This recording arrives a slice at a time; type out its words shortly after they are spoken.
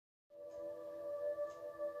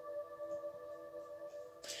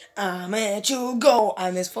I met you go,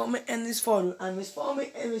 and it's for me and it's for you, and it's for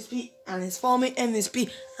me and it's be, and it's for me and it's be.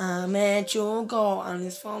 I met you go, and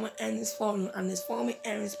it's for me and it's for you, and it's for me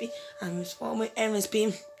and it's be, and it's for me and it's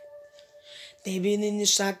be. Baby in the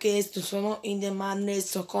shackles, to sono in the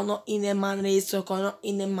madness, so cono in the madness, so cono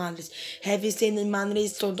in the madness. Heavy sin in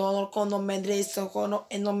madness, so dollar cono madness, so cono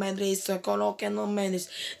in the madness, so cono que no madness.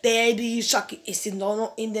 They be shaky, it's in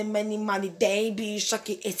dono in the many money. They be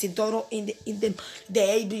shaky, it's in doro in the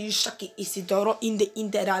they be shaky, it's in doro in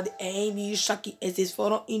the rad. They be shaky, it's in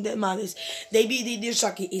foro in the madness. They be the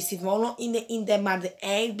shaky, it's in doro in the madre.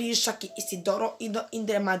 They be shaky, it's in doro in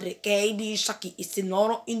the madre. They be shaky, it's in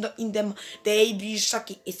doro in the they be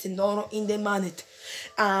shaky, it's in order in the minute.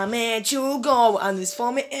 I met you go, and it's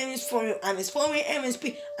for me and it's for you, and it's for me and it's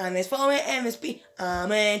be, and it's for me and it's be. I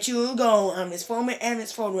met you go, and it's for me and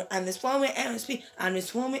it's for you, and it's for me and it's be, and it's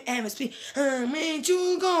for me and it's be. I met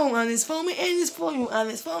you go, and it's for me and it's for you,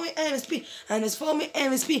 and it's for me and it's be, and it's for me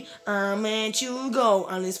and it's be. I met you go,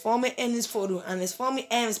 and it's for me and it's for you, and it's for me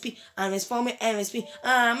and it's be, and it's for me and it's be.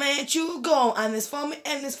 I met you go, and it's for me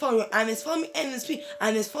and it's for you, and it's for me and it's be,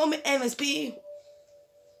 and it's for me and it's be.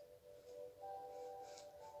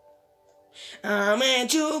 I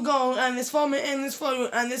met you go, and it's for me and it's for you,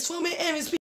 and it's for me and it's